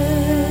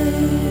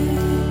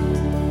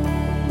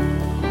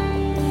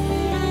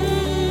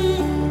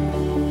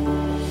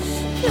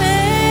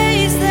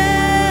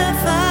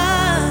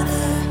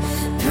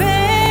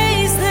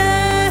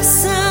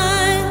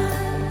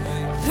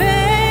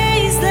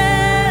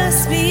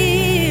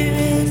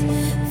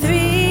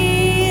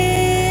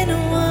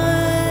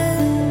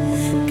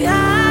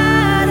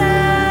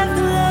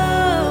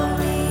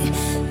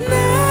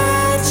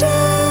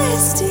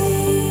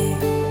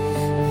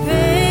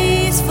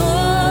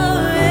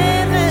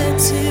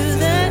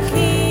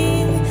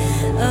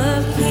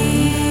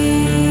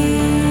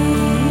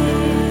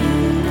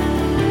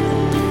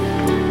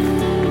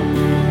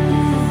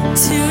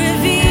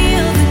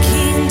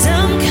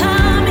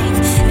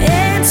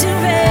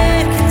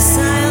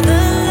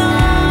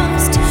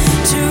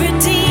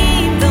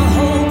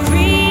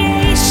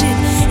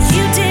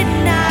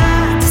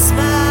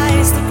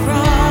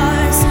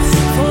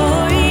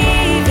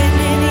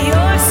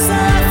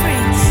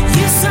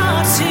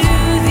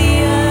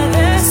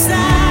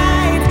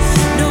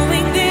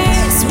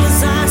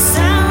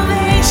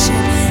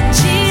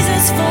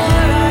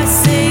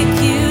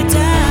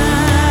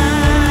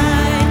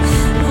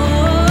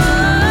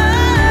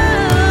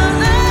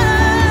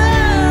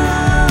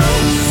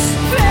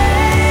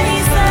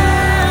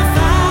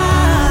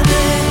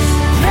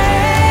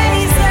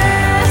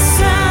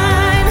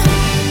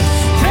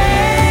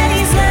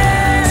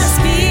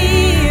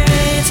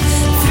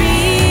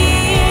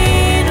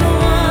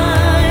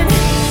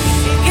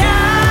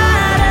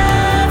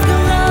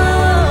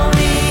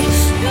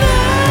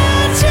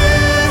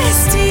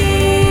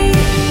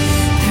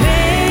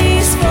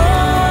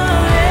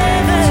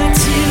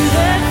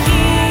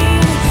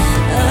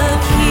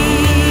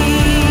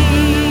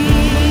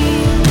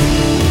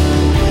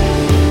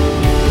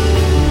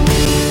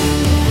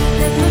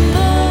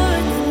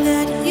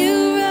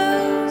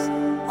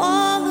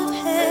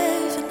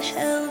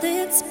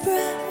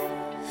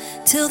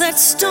 Till that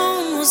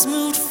stone was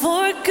moved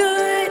for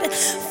good,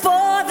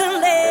 for the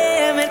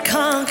Lamb had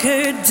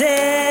conquered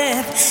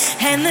death,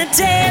 and the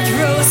dead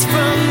rose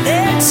from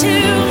their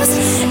tombs,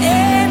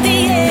 and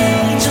the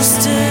angels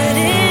stood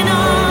in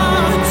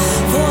awe,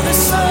 for the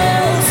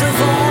souls of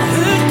all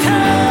who'd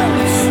come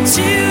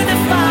to the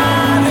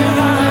Father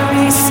are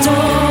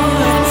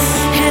restored,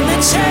 and the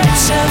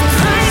church of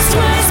Christ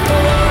was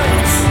born,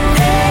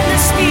 and the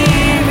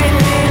Spirit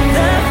lit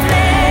the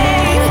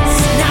flame.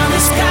 Now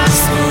this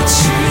gospel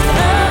truth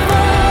of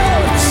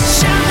old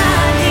shall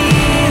not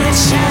kneel, it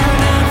shall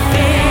not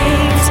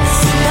fade.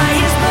 By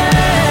His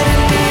blood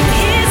and in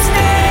His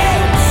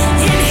name,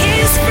 in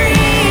His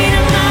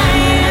freedom I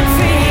am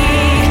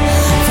free.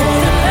 For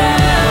the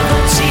love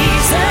of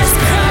Jesus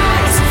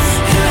Christ,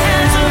 who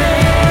has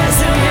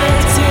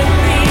resurrected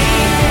me.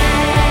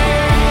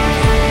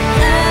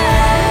 Praise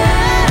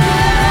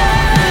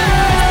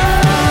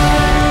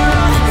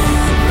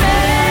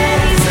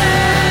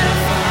the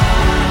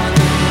Father,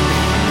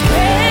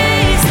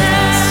 praise the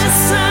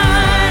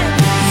Son,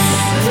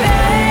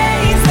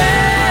 praise the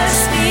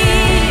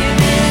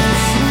Spirit,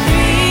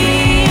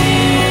 three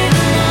in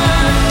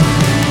one.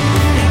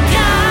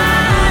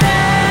 God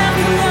of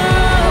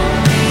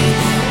glory,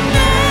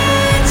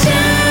 majesty,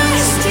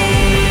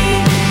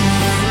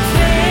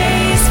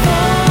 praise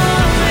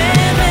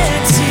forever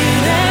to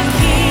the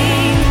King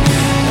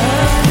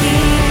of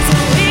Kings.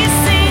 We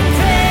sing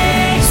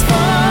praise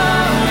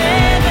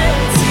forever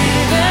to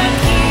the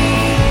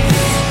King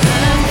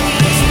of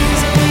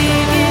Kings. We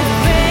give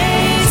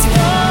praise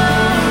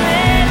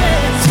forever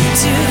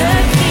to the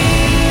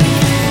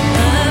King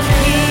of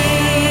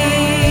Kings.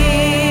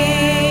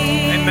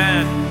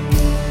 Amen.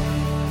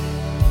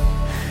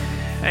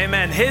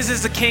 Amen. His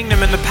is the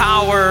kingdom and the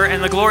power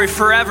and the glory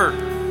forever.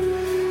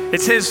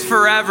 It's His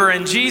forever,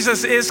 and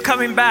Jesus is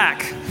coming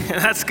back.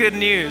 That's good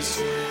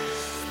news.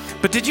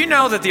 But did you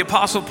know that the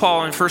Apostle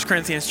Paul in 1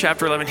 Corinthians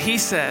chapter 11, he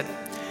said,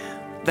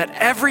 that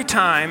every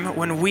time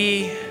when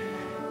we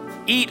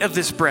eat of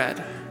this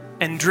bread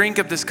and drink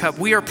of this cup,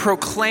 we are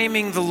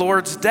proclaiming the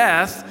Lord's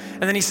death.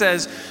 And then he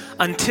says,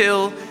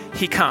 until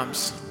he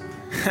comes.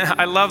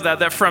 I love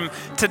that from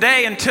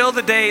today until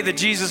the day that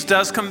Jesus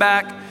does come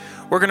back,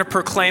 we're going to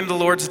proclaim the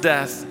Lord's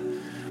death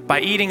by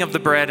eating of the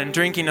bread and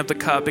drinking of the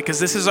cup, because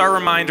this is our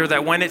reminder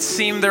that when it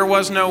seemed there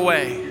was no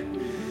way,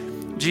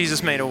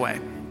 Jesus made a way.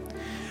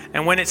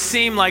 And when it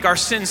seemed like our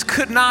sins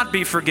could not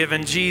be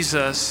forgiven,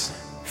 Jesus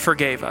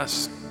forgave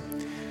us.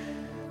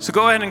 So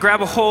go ahead and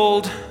grab a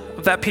hold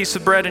of that piece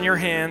of bread in your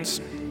hands.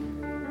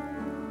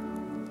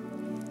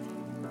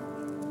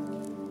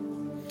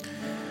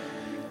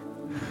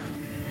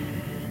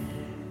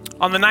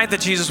 On the night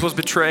that Jesus was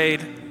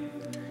betrayed,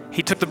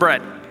 he took the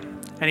bread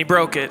and he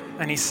broke it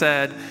and he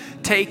said,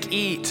 "Take,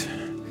 eat.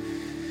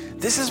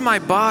 This is my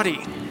body,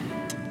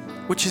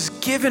 which is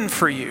given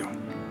for you.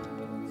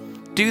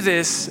 Do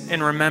this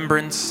in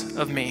remembrance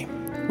of me."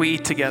 We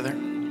eat together.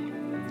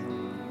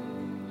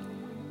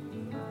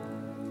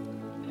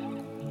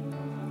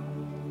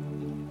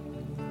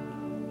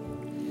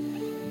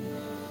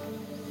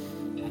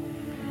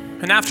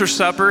 And after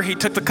supper, he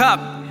took the cup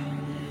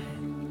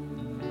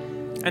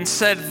and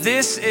said,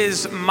 "This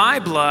is my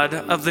blood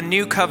of the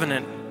new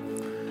covenant,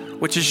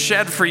 which is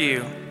shed for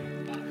you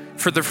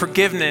for the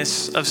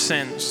forgiveness of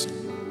sins.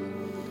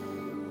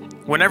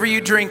 Whenever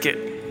you drink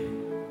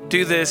it,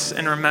 do this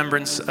in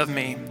remembrance of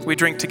me." We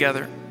drink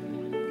together.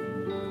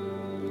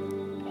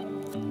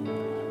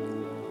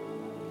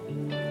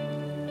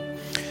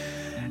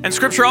 And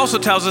scripture also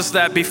tells us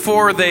that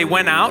before they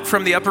went out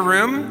from the upper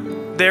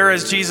room, there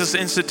as Jesus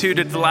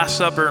instituted the Last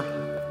Supper,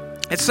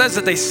 it says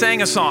that they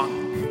sang a song.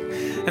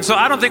 And so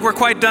I don't think we're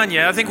quite done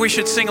yet. I think we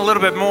should sing a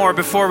little bit more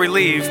before we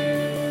leave.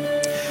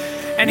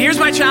 And here's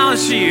my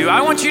challenge to you.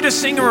 I want you to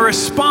sing a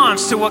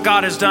response to what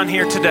God has done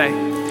here today.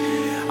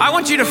 I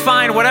want you to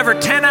find whatever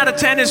 10 out of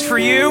 10 is for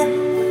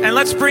you, and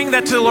let's bring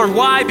that to the Lord.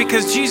 Why?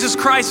 Because Jesus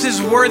Christ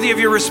is worthy of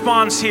your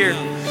response here.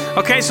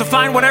 Okay, so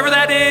find whatever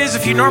that is.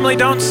 If you normally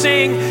don't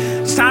sing,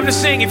 it's time to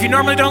sing. If you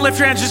normally don't lift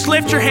your hands, just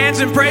lift your hands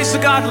and praise to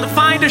God.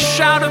 Find a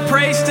shout of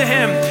praise to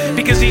Him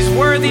because He's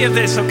worthy of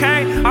this,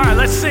 okay? All right,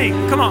 let's sing.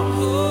 Come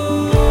on.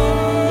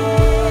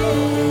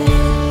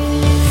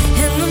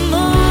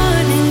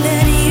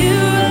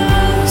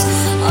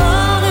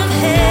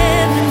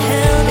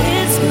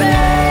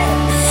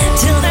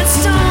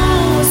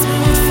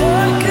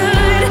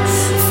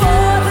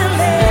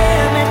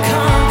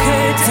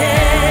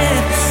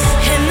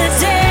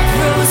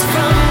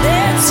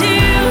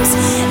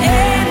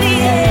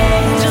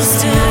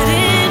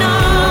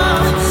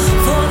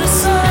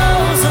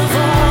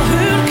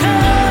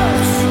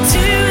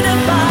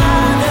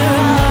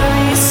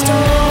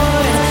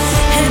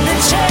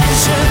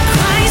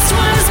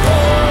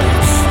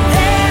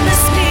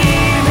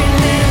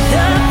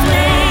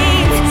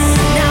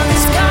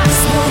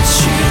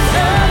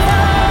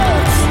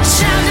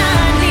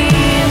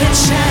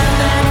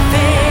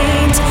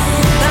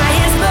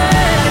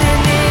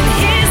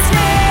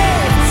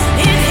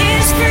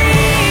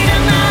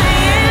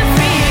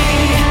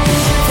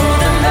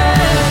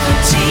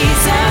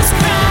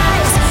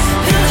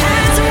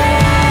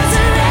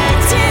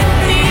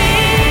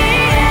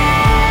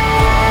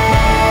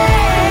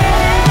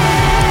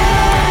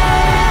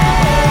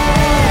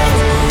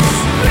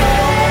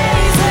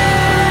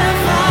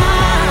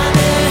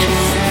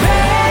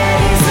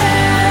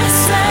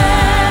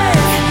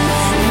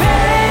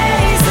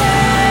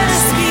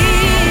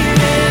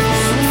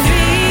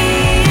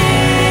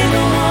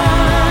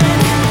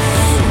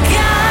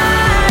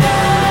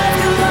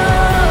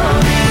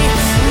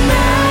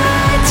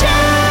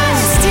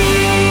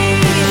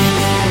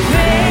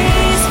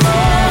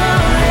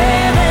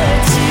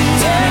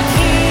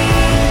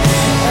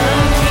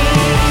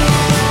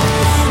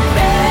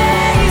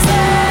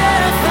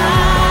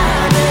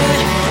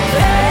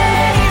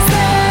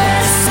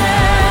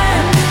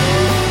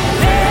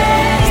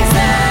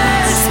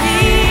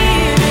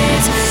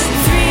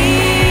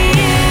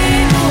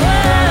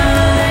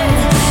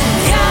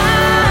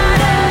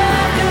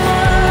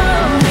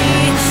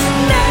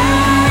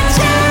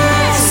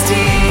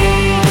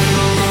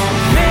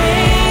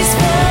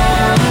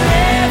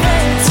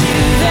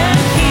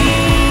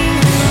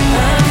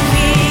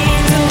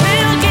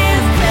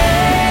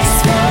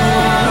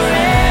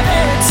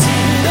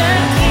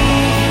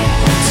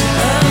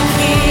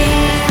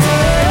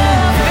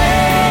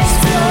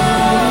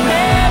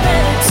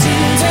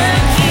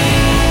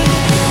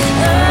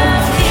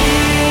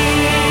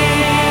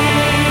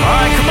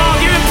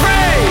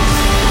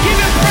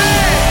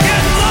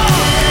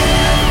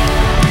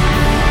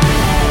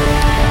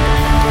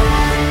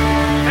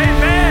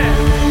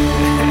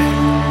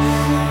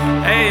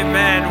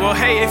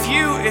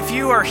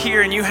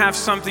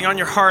 Something on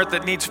your heart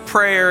that needs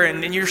prayer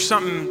and there's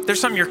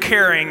something you're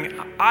carrying,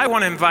 I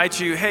want to invite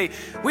you, hey,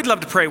 we'd love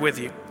to pray with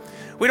you.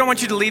 we don't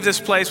want you to leave this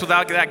place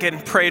without that getting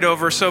prayed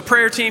over. So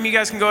prayer team, you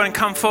guys can go ahead and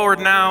come forward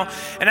now.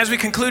 And as we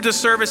conclude the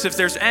service, if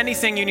there's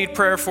anything you need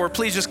prayer for,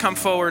 please just come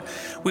forward.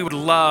 We would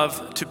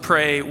love to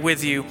pray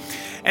with you.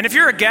 And if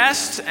you're a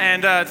guest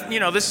and,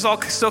 this is all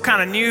still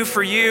kind of new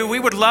for you, we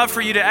would love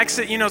for you to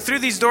exit. Through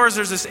these doors,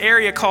 there's this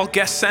area called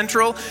Guest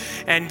Central.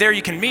 And there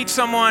you can meet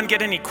someone,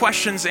 get any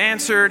questions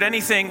answered,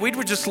 anything. We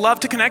would just love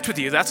to connect with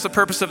you. That's the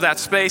purpose of that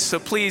space. So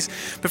please,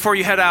 before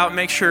you head out,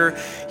 make sure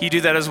you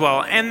do that as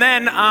well. And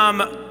then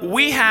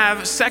we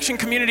have section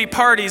community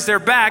parties. They're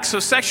back. So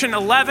section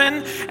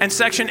 11 and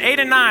section 8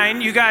 and 9,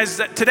 you guys,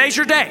 today's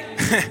your day.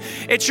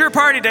 It's your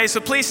party day.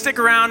 So please stick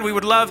around. We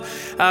would love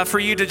for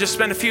you to just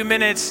spend a few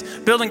minutes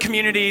building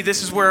community.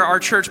 This is where our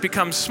church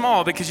becomes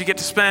small because you get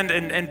to spend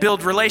and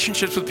build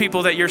relationships with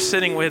people that you're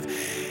sitting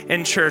with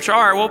in church.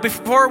 All right, well,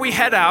 before we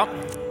head out,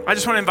 I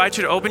just want to invite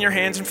you to open your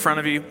hands in front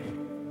of you.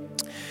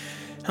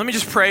 Let me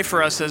just pray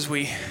for us as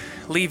we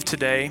leave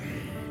today.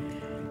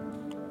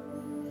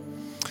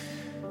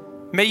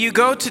 May you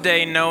go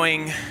today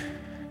knowing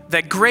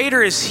that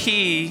greater is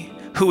He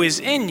who is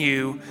in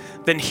you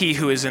than he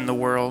who is in the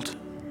world.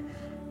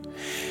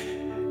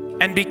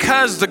 And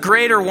because the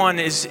greater one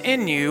is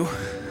in you,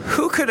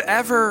 who could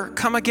ever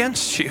come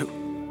against you?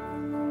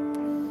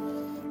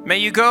 May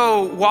you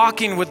go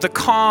walking with the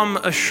calm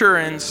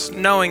assurance,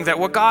 knowing that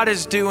what God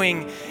is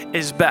doing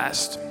is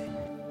best.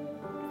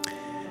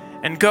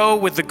 And go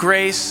with the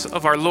grace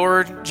of our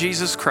Lord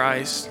Jesus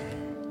Christ,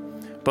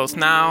 both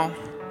now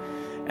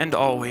and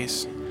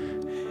always.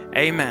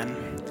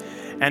 Amen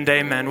and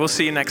amen. We'll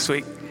see you next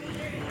week.